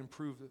update and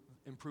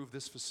improve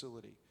this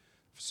facility.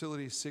 The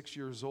facility is 6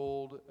 years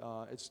old.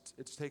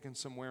 It's taken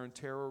some wear and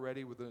tear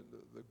already with the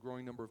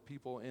growing number of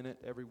people in it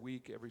every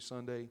week, every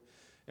Sunday.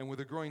 And with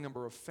a growing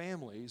number of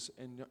families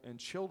and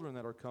children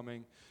that are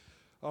coming,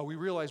 we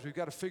realize we've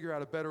got to figure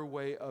out a better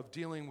way of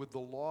dealing with the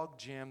log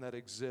jam that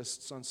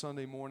exists on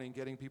Sunday morning,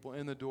 getting people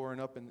in the door and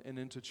up and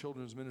into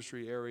children's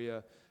ministry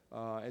area.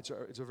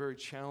 It's a very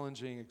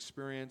challenging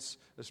experience,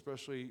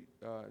 especially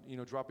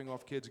dropping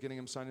off kids, getting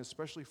them signed,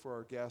 especially for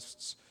our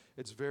guests.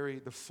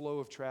 The flow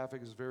of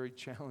traffic is very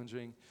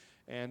challenging,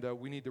 and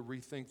we need to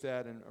rethink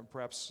that and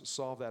perhaps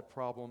solve that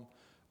problem.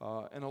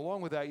 And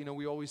along with that,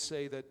 we always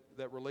say that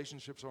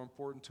relationships are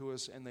important to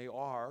us, and they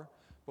are,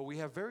 but we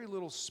have very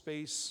little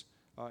space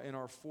in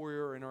our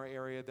foyer, in our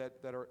area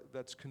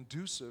that's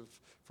conducive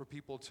for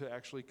people to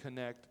actually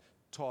connect,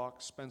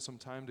 talk, spend some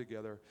time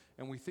together.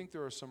 And we think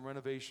there are some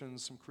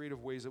renovations, some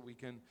creative ways that we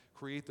can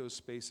create those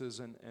spaces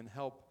and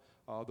help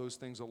those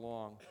things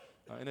along.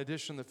 In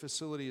addition, the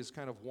facility is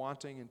kind of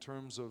wanting in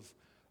terms of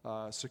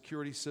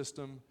security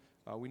system.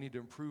 We need to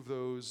improve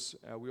those.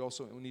 We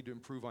need to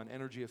improve on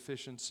energy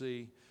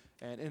efficiency.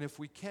 And if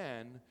we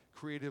can,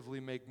 creatively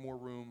make more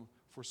room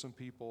for some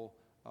people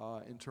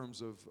in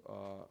terms of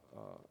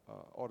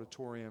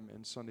auditorium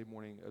and Sunday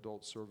morning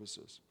adult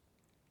services.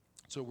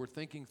 So we're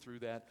thinking through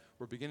that.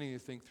 We're beginning to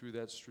think through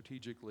that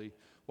strategically,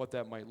 what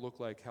that might look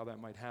like, how that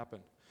might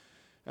happen.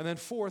 And then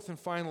fourth and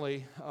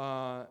finally,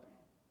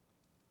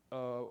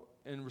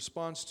 in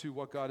response to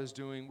what God is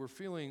doing, we're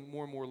feeling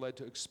more and more led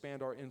to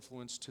expand our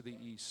influence to the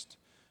east.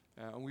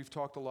 And we've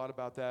talked a lot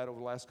about that over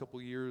the last couple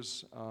of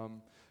years.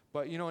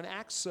 But in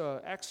Acts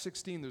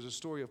 16, there's a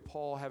story of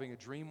Paul having a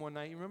dream one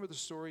night. You remember the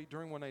story?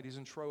 During one night, he's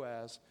in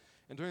Troas.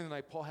 And during the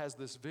night, Paul has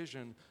this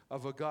vision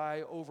of a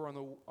guy over on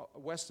the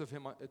west of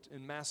him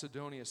in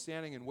Macedonia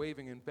standing and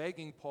waving and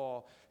begging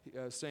Paul,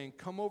 saying,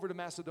 come over to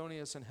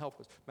Macedonia and help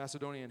us.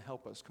 Macedonia and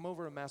help us. Come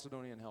over to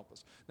Macedonia and help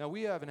us. Now,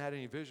 we haven't had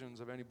any visions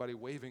of anybody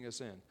waving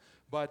us in.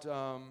 But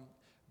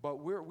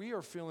we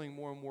are feeling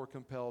more and more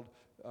compelled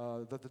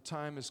that the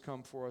time has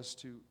come for us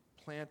to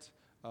plant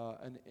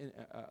a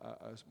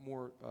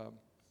more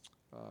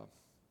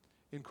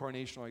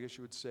incarnational, I guess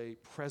you would say,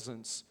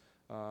 presence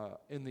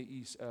in the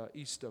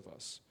east of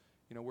us.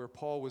 Where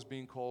Paul was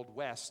being called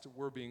west,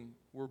 we're being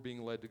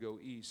led to go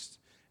east.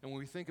 And when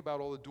we think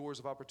about all the doors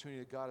of opportunity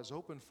that God has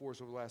opened for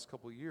us over the last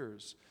couple of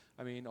years,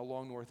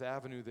 along North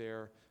Avenue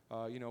there,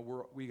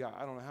 we got,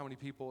 I don't know how many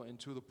people in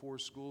two of the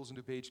poorest schools in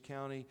DuPage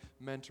County,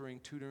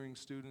 mentoring, tutoring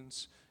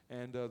students,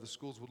 and the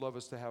schools would love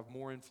us to have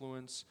more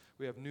influence.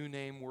 We have New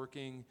Name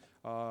working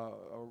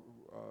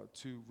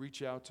to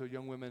reach out to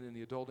young women in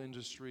the adult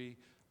industry,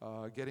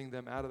 getting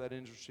them out of that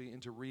industry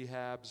into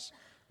rehabs.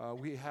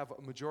 We have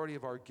a majority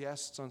of our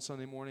guests on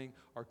Sunday morning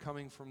are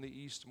coming from the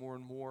east more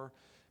and more.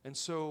 And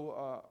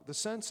so the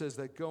sense is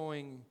that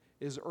going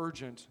is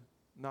urgent,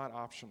 not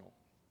optional.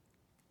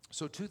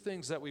 So two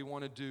things that we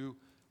want to do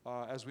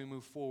as we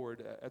move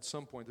forward at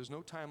some point. There's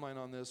no timeline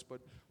on this,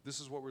 but this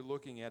is what we're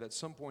looking at. At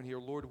some point here,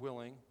 Lord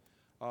willing,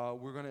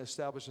 we're going to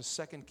establish a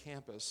second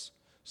campus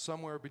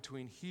somewhere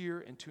between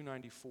here and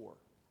 294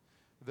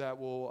 that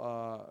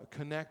will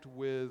connect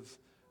with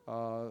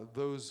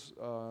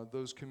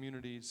those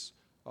communities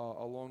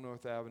along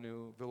North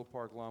Avenue, Villa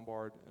Park,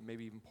 Lombard, and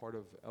maybe even part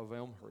of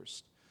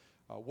Elmhurst.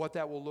 What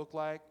that will look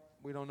like,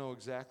 we don't know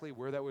exactly.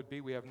 Where that would be,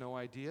 we have no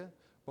idea.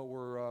 But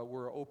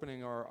we're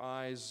opening our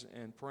eyes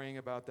and praying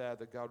about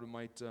that God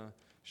might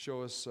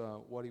show us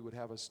what He would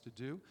have us to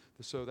do.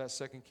 So that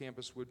second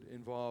campus would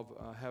involve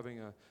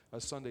having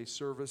a Sunday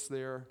service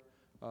there.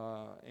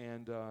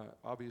 And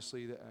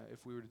obviously,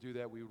 if we were to do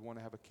that, we would want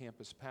to have a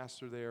campus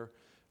pastor there.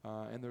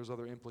 And there's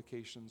other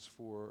implications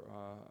for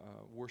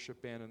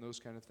worship band and those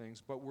kind of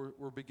things. But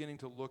we're beginning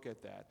to look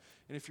at that.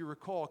 And if you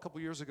recall, a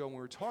couple years ago when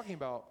we were talking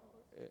about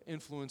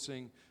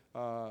influencing,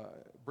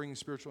 bringing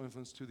spiritual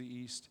influence to the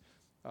East,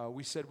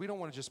 we said we don't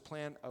want to just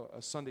plan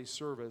a Sunday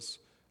service.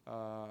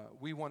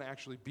 We want to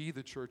actually be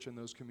the church in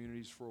those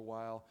communities for a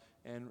while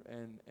and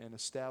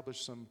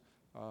establish some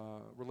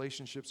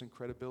relationships and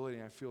credibility.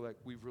 And I feel like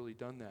we've really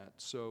done that.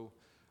 So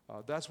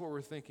that's what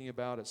we're thinking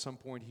about at some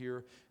point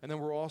here. And then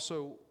we're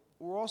also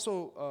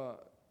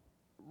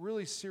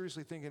really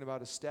seriously thinking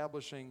about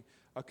establishing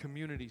a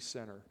community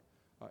center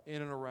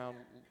in and around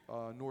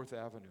North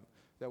Avenue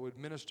that would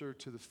minister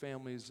to the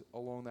families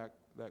along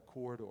that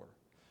corridor.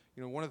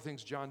 One of the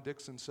things John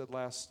Dixon said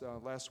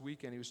last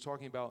weekend, he was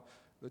talking about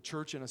the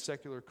church in a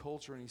secular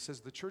culture, and he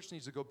says the church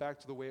needs to go back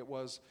to the way it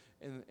was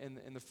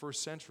in the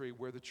first century,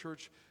 where the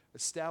church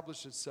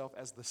established itself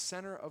as the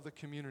center of the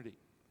community.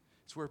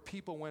 It's where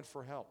people went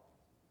for help.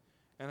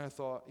 And I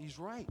thought, he's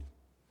right.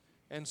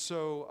 And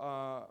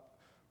so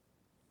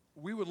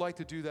we would like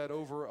to do that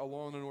over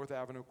along the North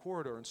Avenue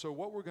corridor. And so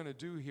what we're going to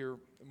do here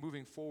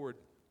moving forward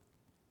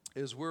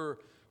is we're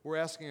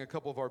asking a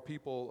couple of our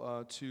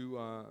people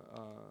to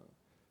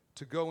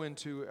go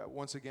into,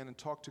 once again, and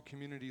talk to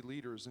community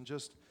leaders and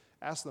just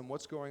ask them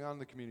what's going on in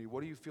the community.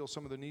 What do you feel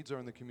some of the needs are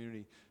in the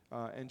community?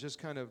 And just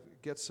kind of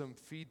get some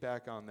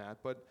feedback on that.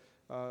 But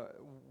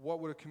what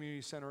would a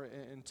community center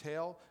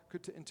entail?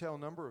 Could entail a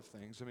number of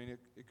things.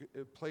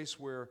 A place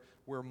where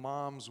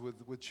moms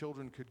with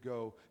children could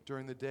go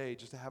during the day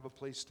just to have a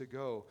place to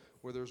go,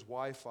 where there's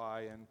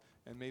Wi-Fi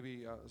and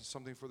maybe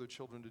something for their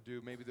children to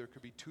do. Maybe there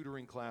could be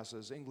tutoring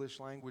classes, English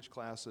language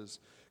classes,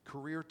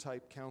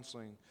 career-type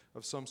counseling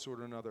of some sort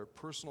or another,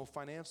 personal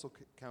financial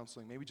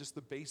counseling, maybe just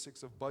the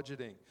basics of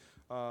budgeting,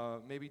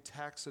 maybe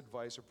tax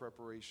advice or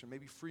preparation,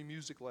 maybe free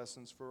music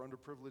lessons for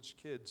underprivileged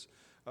kids.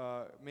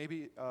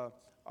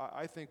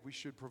 I think we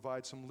should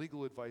provide some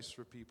legal advice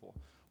for people.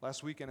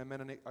 Last weekend I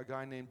met a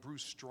guy named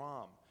Bruce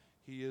Strom.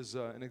 He is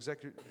the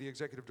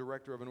executive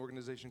director of an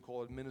organization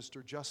called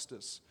Administer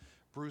Justice.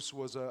 Bruce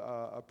was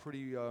a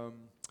pretty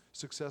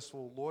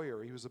successful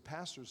lawyer. He was a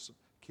pastor's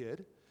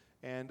kid,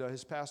 and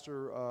his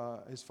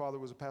father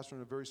was a pastor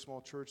in a very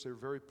small church. They were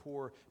very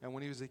poor, and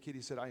when he was a kid,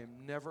 he said, "I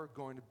am never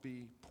going to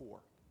be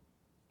poor."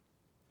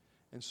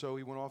 And so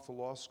he went off to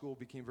law school,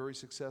 became very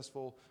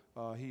successful.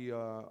 He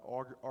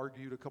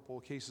argued a couple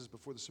of cases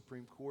before the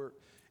Supreme Court,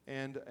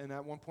 and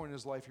at one point in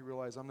his life, he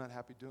realized, "I'm not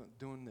happy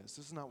doing this.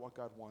 This is not what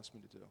God wants me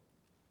to do."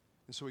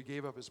 And so he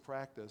gave up his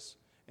practice,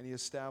 and he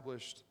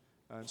established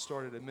and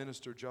started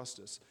Administer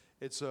Justice.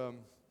 It's a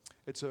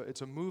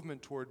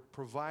movement toward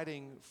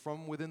providing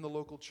from within the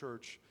local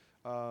church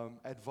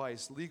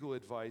legal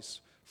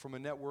advice from a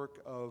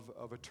network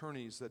of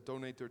attorneys that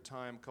donate their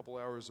time a couple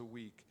hours a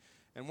week.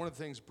 And one of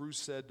the things Bruce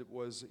said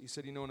was, he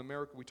said, in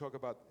America we talk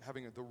about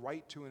having the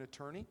right to an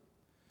attorney.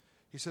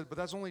 He said, but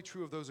that's only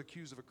true of those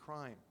accused of a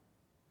crime.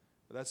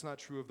 But that's not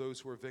true of those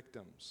who are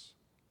victims.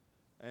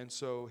 And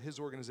so his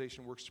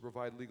organization works to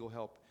provide legal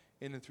help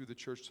in and through the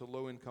church to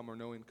low-income or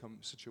no-income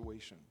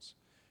situations.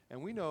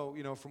 And we know,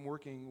 from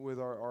working with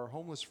our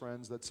homeless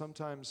friends that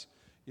sometimes,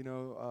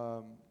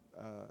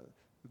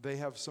 they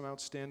have some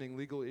outstanding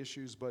legal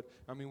issues, but,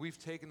 we've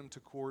taken them to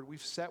court,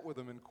 we've sat with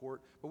them in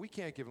court, but we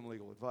can't give them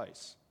legal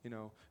advice,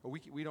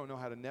 We don't know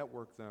how to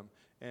network them,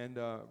 and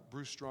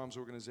Bruce Strom's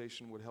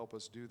organization would help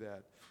us do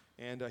that.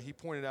 And he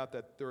pointed out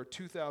that there are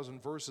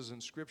 2,000 verses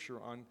in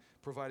Scripture on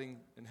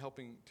providing and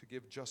helping to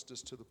give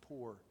justice to the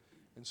poor.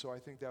 And so I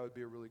think that would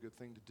be a really good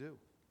thing to do.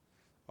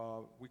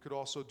 We could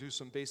also do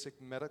some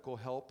basic medical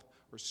help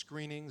or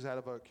screenings out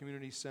of a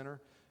community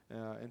center.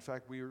 In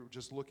fact, we were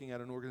just looking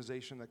at an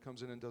organization that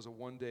comes in and does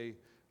a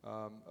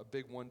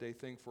big one-day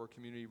thing for a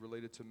community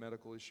related to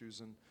medical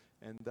issues,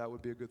 and that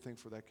would be a good thing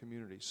for that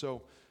community.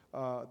 So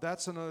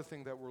that's another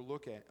thing that we're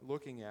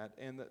looking at.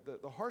 And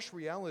the harsh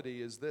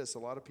reality is this: a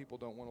lot of people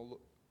don't want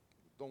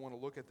to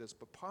look at this,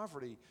 but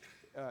poverty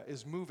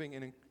is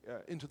moving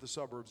into the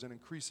suburbs and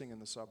increasing in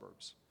the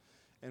suburbs.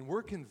 And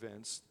we're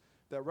convinced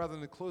that rather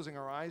than closing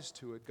our eyes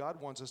to it,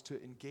 God wants us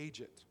to engage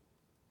it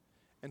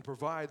and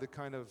provide the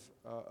kind of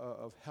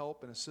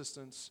help and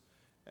assistance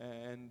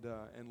and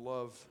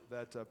love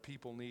that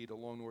people need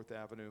along North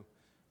Avenue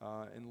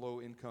in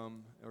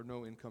low-income or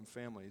no-income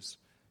families.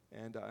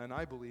 And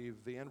I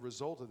believe the end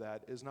result of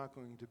that is not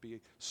going to be a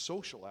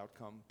social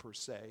outcome per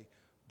se,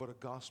 but a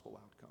gospel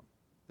outcome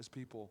as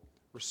people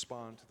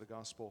respond to the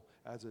gospel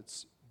as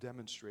it's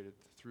demonstrated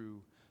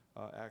through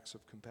acts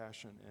of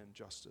compassion and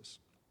justice.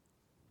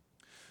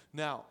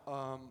 Now,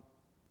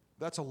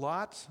 that's a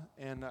lot,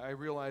 and I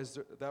realize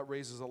that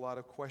raises a lot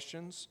of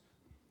questions.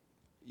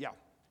 Yeah,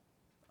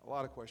 a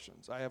lot of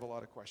questions. I have a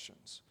lot of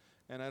questions,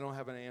 and I don't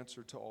have an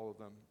answer to all of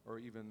them, or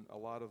even a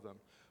lot of them.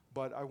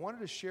 But I wanted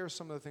to share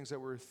some of the things that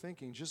we're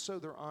thinking, just so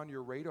they're on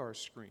your radar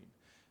screen.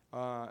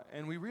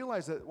 And we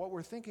realize that what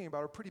we're thinking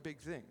about are pretty big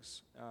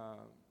things,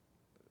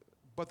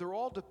 but they're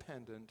all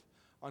dependent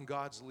on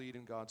God's lead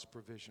and God's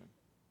provision.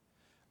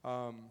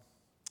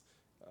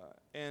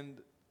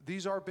 And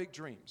these are big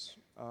dreams.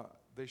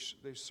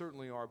 They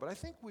certainly are. But I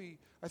think we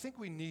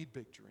need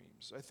big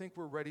dreams. I think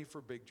we're ready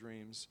for big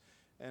dreams.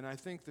 And I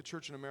think the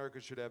church in America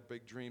should have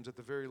big dreams. At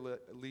the very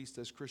least,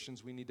 as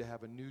Christians, we need to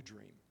have a new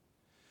dream.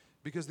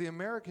 Because the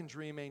American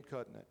dream ain't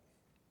cutting it.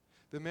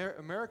 The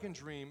American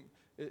dream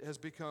has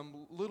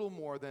become little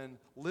more than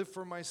live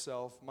for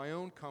myself, my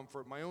own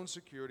comfort, my own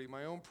security,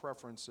 my own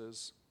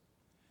preferences.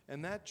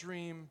 And that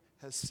dream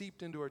has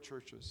seeped into our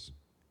churches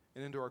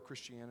and into our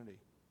Christianity.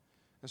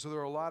 And so there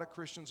are a lot of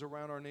Christians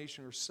around our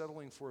nation who are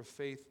settling for a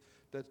faith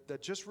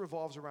that just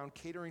revolves around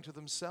catering to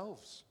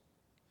themselves,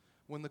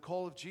 when the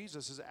call of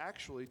Jesus is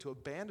actually to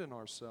abandon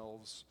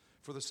ourselves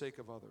for the sake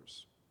of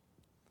others.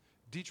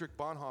 Dietrich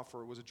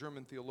Bonhoeffer was a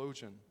German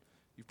theologian.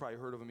 You've probably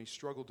heard of him. He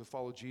struggled to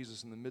follow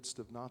Jesus in the midst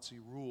of Nazi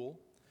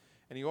rule.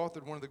 And he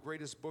authored one of the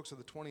greatest books of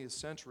the 20th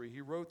century. He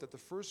wrote that the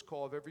first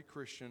call of every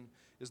Christian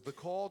is the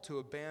call to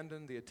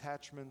abandon the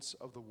attachments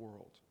of the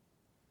world.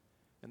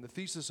 And the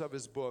thesis of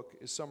his book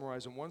is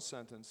summarized in one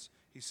sentence.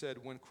 He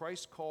said, "When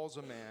Christ calls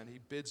a man, he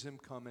bids him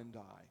come and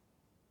die."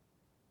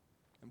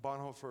 And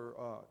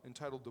Bonhoeffer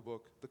entitled the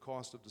book, "The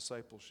Cost of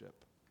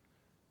Discipleship."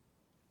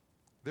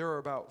 There are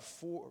about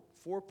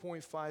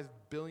 4.5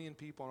 billion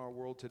people in our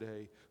world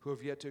today who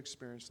have yet to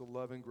experience the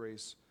love and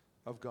grace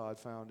of God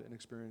found and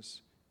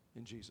experienced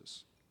in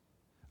Jesus.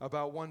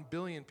 About 1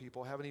 billion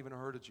people haven't even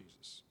heard of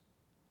Jesus.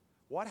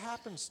 What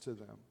happens to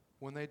them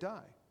when they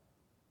die?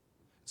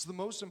 It's the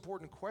most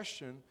important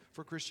question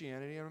for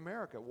Christianity in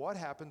America. What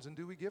happens, and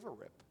do we give a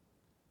rip?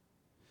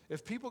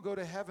 If people go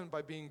to heaven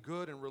by being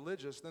good and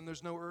religious, then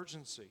there's no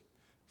urgency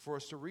for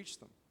us to reach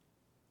them.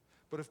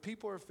 But if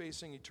people are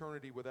facing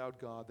eternity without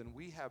God, then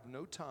we have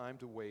no time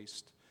to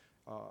waste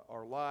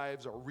our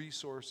lives, our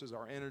resources,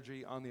 our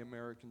energy on the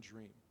American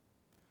dream.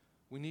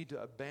 We need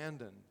to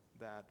abandon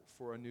that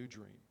for a new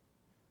dream.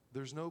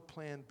 There's no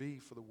plan B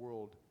for the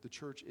world. The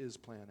church is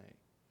plan A.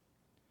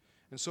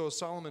 And so as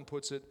Solomon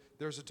puts it,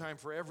 there's a time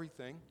for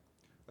everything,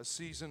 a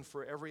season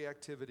for every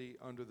activity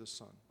under the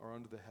sun or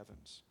under the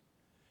heavens.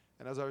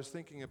 And as I was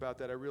thinking about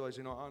that, I realized,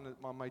 on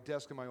my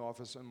desk in my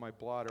office and my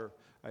blotter,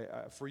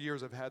 for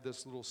years I've had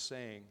this little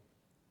saying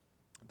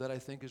that I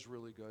think is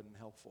really good and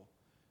helpful.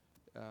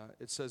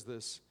 It says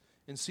this: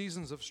 "In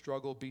seasons of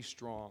struggle, be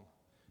strong.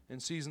 In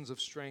seasons of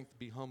strength,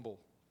 be humble.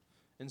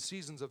 In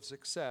seasons of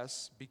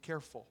success, be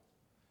careful.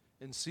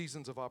 In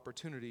seasons of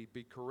opportunity,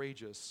 be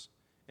courageous.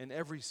 In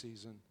every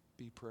season,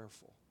 be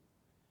prayerful."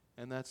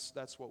 And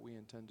that's what we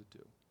intend to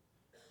do.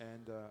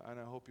 And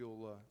I hope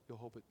you'll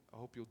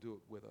do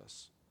it with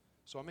us.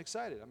 So I'm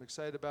excited. I'm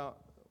excited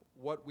about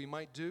what we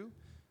might do.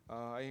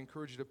 I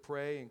encourage you to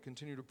pray and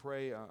continue to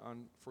pray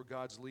for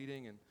God's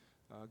leading and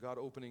God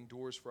opening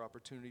doors for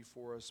opportunity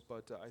for us.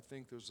 But I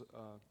think there's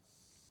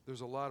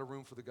a lot of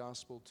room for the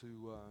gospel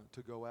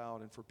to go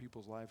out and for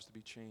people's lives to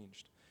be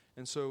changed.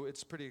 And so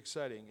it's pretty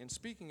exciting. And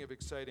speaking of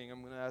exciting,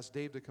 I'm going to ask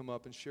Dave to come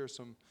up and share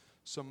some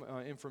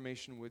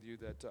information with you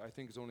that I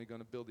think is only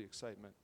going to build the excitement.